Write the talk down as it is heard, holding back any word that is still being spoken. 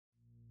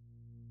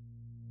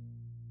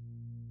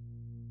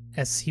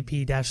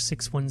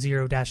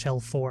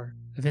SCP-610-L4.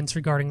 Events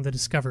regarding the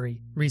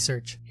discovery,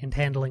 research, and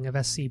handling of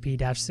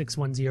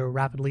SCP-610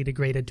 rapidly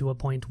degraded to a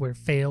point where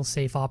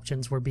fail-safe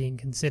options were being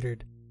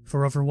considered.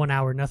 For over 1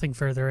 hour, nothing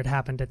further had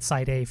happened at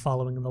Site A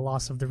following the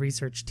loss of the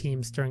research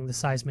teams during the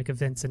seismic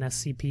events in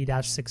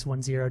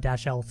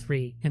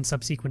SCP-610-L3 and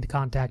subsequent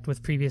contact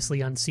with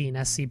previously unseen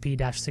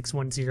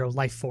SCP-610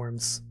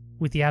 lifeforms.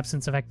 With the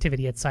absence of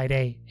activity at Site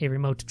A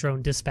remote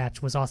drone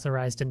dispatch was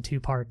authorized in 2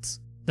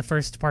 parts. The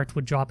first part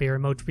would drop a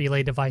remote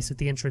relay device at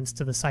the entrance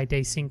to the Site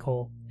A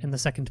sinkhole, and the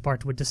second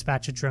part would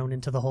dispatch a drone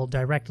into the hole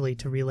directly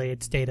to relay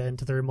its data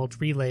into the remote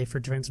relay for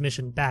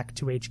transmission back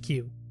to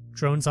HQ.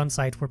 Drones on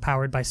site were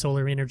powered by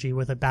solar energy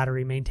with a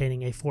battery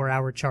maintaining a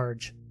 4-hour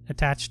charge.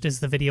 Attached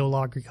is the video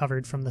log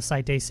recovered from the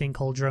Site A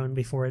sinkhole drone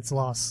before its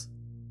loss.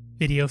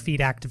 Video feed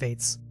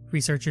activates.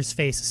 Researcher's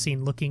face is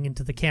seen looking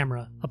into the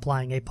camera,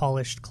 applying a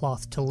polished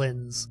cloth to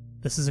lens.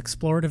 This is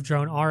explorative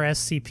drone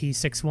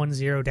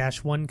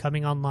SCP-610-1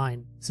 coming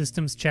online.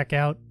 Systems check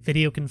out.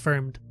 Video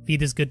confirmed.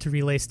 Feed is good to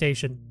relay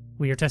station.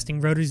 We are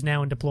testing rotors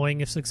now and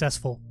deploying if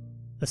successful.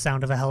 The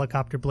sound of a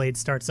helicopter blade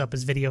starts up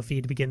as video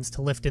feed begins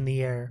to lift in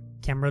the air.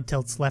 Camera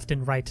tilts left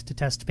and right to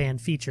test pan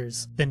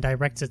features, then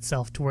directs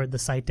itself toward the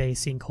Site A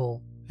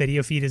sinkhole.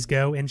 Video feed is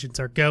go, engines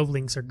are go,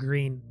 links are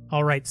green.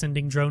 Alright,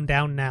 sending drone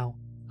down now.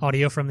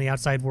 Audio from the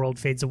outside world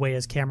fades away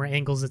as camera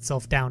angles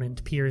itself down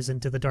and peers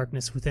into the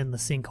darkness within the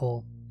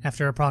sinkhole.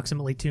 After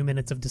approximately 2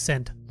 minutes of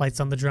descent, lights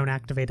on the drone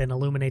activate and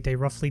illuminate a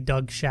roughly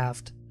dug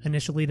shaft.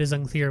 Initially it is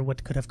unclear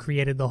what could have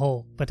created the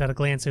hole, but at a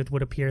glance it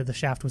would appear the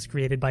shaft was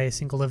created by a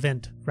single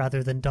event,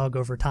 rather than dug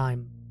over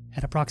time.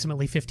 At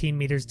approximately 15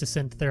 meters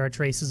descent there are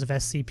traces of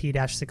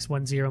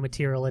SCP-610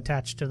 material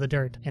attached to the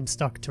dirt and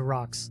stuck to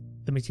rocks.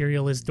 The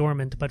material is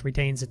dormant but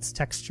retains its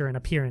texture and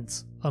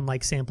appearance,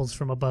 unlike samples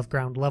from above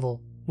ground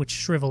level, which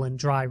shrivel and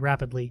dry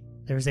rapidly.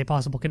 There is a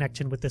possible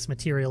connection with this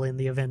material in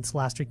the events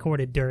last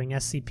recorded during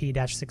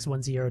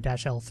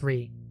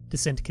SCP-610-L3.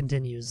 Descent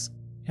continues.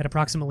 At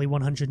approximately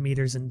 100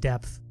 meters in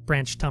depth,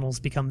 branch tunnels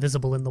become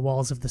visible in the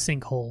walls of the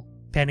sinkhole.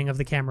 Panning of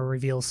the camera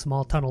reveals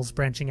small tunnels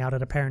branching out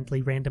at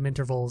apparently random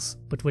intervals,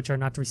 but which are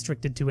not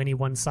restricted to any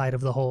one side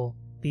of the hole.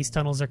 These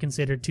tunnels are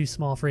considered too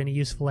small for any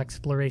useful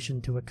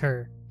exploration to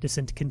occur.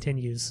 Descent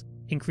continues.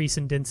 Increase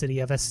in density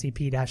of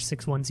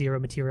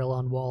SCP-610 material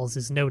on walls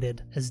is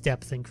noted as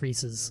depth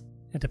increases.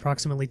 At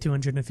approximately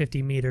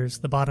 250 meters,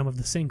 the bottom of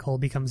the sinkhole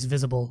becomes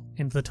visible,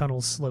 and the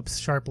tunnel slopes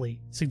sharply,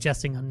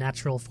 suggesting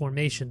unnatural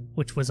formation,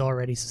 which was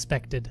already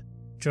suspected.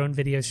 Drone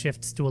video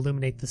shifts to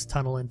illuminate this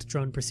tunnel and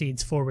drone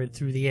proceeds forward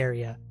through the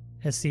area.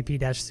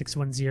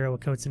 SCP-610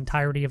 coats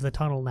entirety of the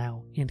tunnel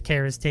now, and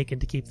care is taken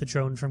to keep the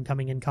drone from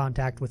coming in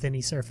contact with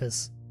any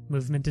surface.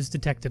 Movement is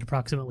detected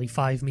approximately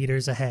 5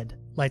 meters ahead.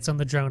 Lights on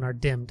the drone are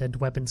dimmed and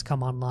weapons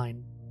come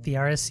online. The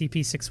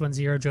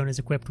SCP-610 drone is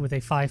equipped with a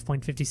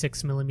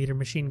 5.56mm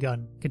machine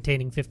gun,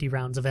 containing 50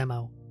 rounds of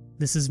ammo.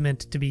 This is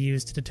meant to be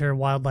used to deter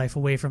wildlife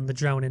away from the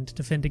drone and to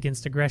defend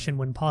against aggression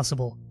when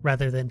possible,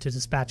 rather than to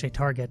dispatch a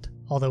target,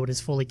 although it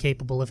is fully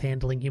capable of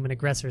handling human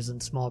aggressors in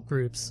small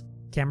groups.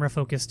 Camera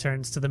focus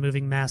turns to the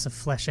moving mass of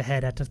flesh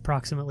ahead at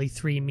approximately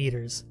 3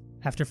 meters.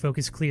 After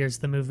focus clears,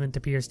 the movement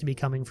appears to be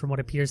coming from what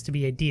appears to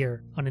be a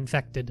deer,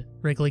 uninfected,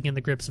 wriggling in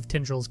the grips of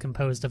tendrils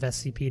composed of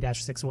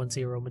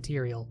SCP-610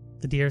 material.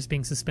 The deer is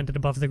being suspended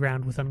above the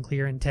ground with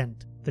unclear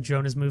intent. The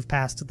drone is moved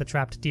past the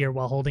trapped deer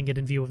while holding it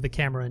in view of the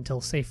camera until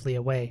safely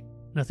away.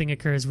 Nothing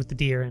occurs with the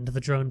deer and the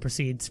drone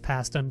proceeds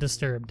past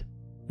undisturbed.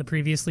 The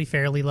previously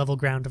fairly level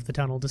ground of the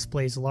tunnel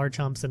displays large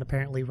humps in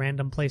apparently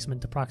random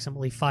placement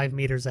approximately 5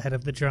 meters ahead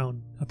of the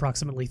drone,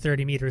 approximately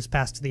 30 meters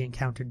past the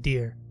encountered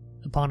deer.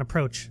 Upon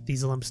approach,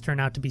 these lumps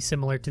turn out to be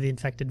similar to the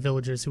infected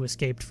villagers who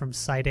escaped from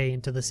Site A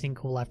into the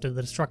sinkhole after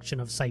the destruction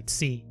of Site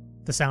C.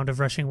 The sound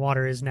of rushing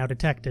water is now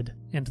detected,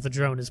 and the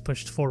drone is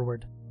pushed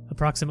forward.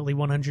 Approximately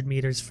 100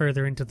 meters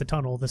further into the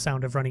tunnel, the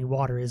sound of running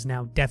water is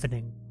now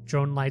deafening.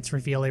 Drone lights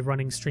reveal a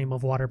running stream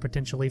of water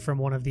potentially from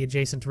one of the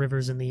adjacent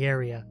rivers in the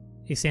area.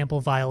 A sample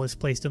vial is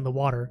placed in the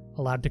water,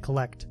 allowed to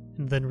collect,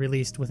 and then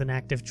released with an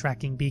active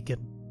tracking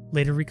beacon.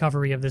 Later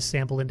recovery of this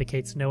sample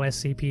indicates no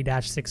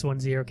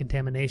SCP-610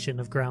 contamination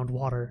of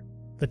groundwater.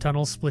 The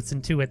tunnel splits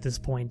in 2 at this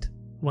point.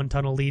 One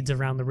tunnel leads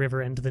around the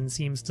river and then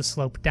seems to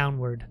slope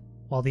downward,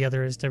 while the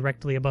other is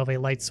directly above a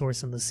light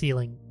source in the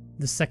ceiling.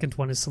 The second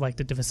one is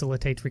selected to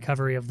facilitate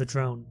recovery of the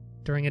drone.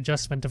 During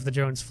adjustment of the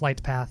drone's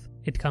flight path,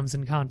 it comes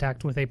in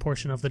contact with a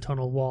portion of the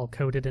tunnel wall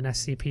coded in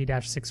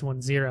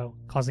SCP-610,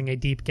 causing a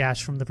deep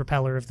gash from the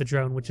propeller of the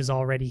drone which is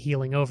already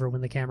healing over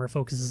when the camera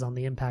focuses on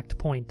the impact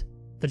point.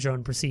 The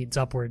drone proceeds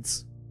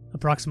upwards.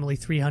 Approximately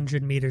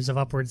 300 meters of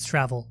upwards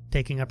travel,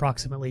 taking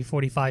approximately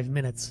 45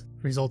 minutes,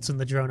 results in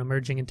the drone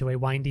emerging into a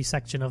windy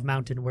section of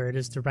mountain where it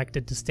is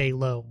directed to stay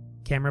low.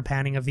 Camera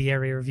panning of the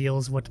area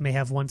reveals what may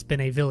have once been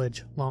a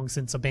village, long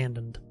since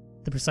abandoned.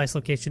 The precise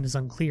location is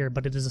unclear,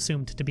 but it is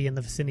assumed to be in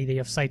the vicinity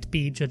of Site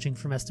B, judging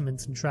from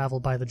estimates and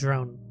travel by the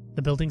drone.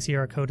 The buildings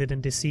here are coded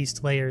in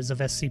deceased layers of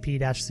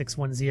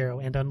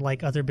SCP-610, and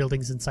unlike other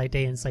buildings in Site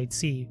A and Site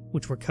C,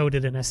 which were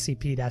coded in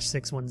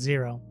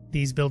SCP-610,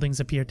 these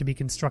buildings appear to be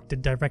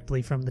constructed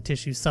directly from the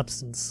tissue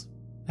substance.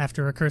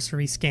 After a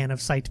cursory scan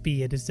of Site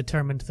B, it is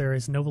determined there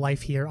is no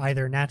life here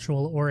either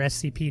natural or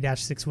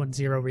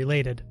SCP-610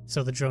 related,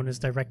 so the drone is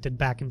directed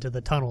back into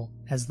the tunnel,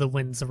 as the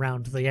winds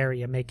around the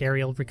area make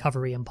aerial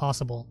recovery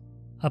impossible.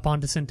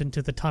 Upon descent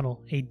into the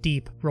tunnel, a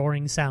deep,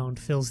 roaring sound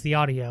fills the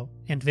audio,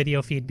 and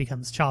video feed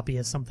becomes choppy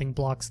as something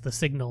blocks the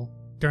signal.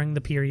 During the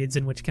periods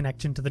in which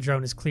connection to the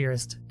drone is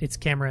clearest, its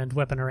camera and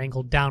weapon are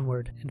angled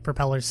downward, and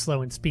propellers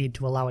slow in speed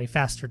to allow a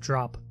faster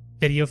drop.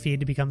 Video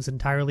feed becomes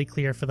entirely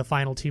clear for the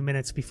final 2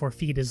 minutes before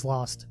feed is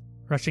lost.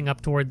 Rushing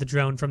up toward the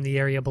drone from the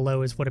area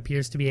below is what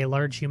appears to be a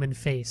large human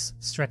face,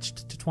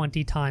 stretched to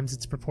 20 times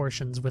its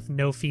proportions with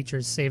no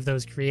features save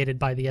those created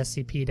by the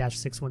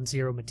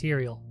SCP-610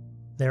 material.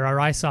 There are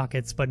eye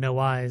sockets but no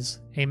eyes,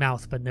 a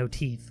mouth but no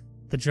teeth.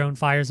 The drone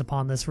fires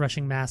upon this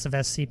rushing mass of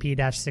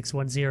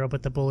SCP-610,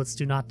 but the bullets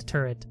do not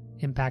deter it,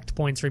 impact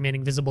points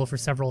remaining visible for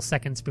several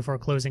seconds before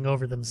closing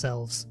over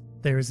themselves.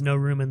 There is no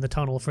room in the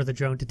tunnel for the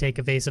drone to take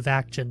evasive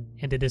action,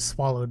 and it is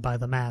swallowed by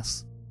the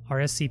mass. Our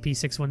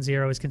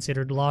SCP-610 is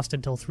considered lost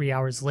until 3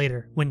 hours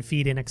later, when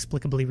feed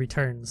inexplicably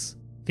returns.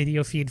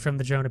 Video feed from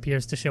the drone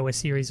appears to show a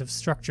series of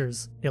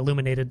structures,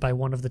 illuminated by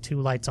one of the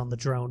 2 lights on the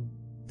drone.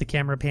 The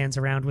camera pans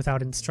around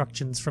without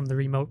instructions from the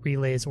remote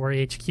relays or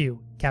HQ,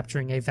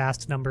 capturing a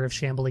vast number of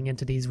shambling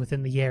entities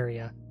within the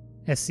area.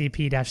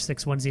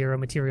 SCP-610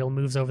 material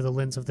moves over the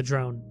lens of the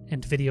drone,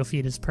 and video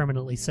feed is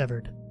permanently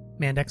severed.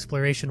 Manned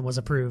exploration was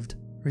approved.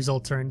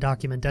 Results are in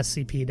document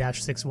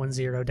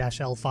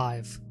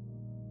SCP-610-L5.